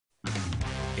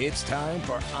It's time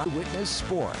for Eyewitness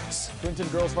Sports. Clinton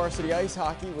girls varsity ice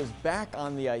hockey was back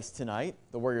on the ice tonight.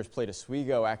 The Warriors played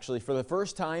Oswego actually for the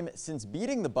first time since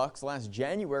beating the Bucks last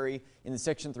January in the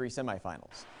Section 3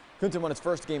 semifinals. Clinton won its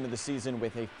first game of the season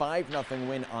with a 5-0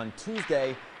 win on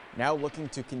Tuesday, now looking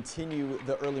to continue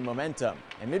the early momentum.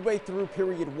 And midway through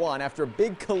period one, after a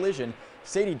big collision,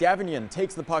 Sadie Davignon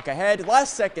takes the puck ahead,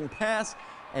 last second pass,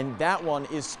 and that one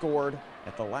is scored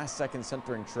at the last second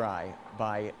centering try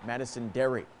by Madison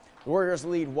Derry. The Warriors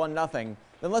lead 1-0.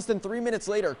 Then less than 3 minutes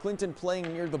later, Clinton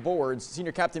playing near the boards.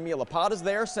 Senior captain Mia Lapata's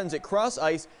there, sends it cross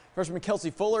ice. Freshman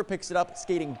Kelsey Fuller picks it up,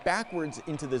 skating backwards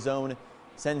into the zone,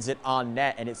 sends it on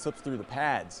net, and it slips through the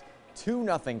pads.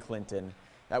 2-0 Clinton.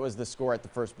 That was the score at the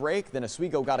first break. Then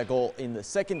Oswego got a goal in the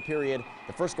second period.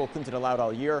 The first goal Clinton allowed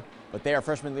all year, but there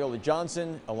freshman Leola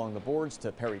Johnson along the boards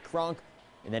to Perry Kronk.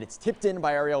 And then it's tipped in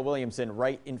by Ariel Williamson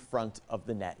right in front of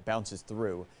the net. Bounces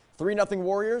through. 3-0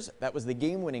 Warriors. That was the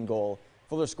game-winning goal.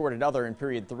 Fuller scored another in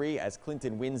period 3 as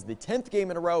Clinton wins the 10th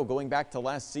game in a row going back to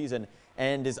last season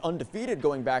and is undefeated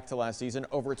going back to last season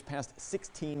over its past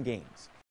 16 games.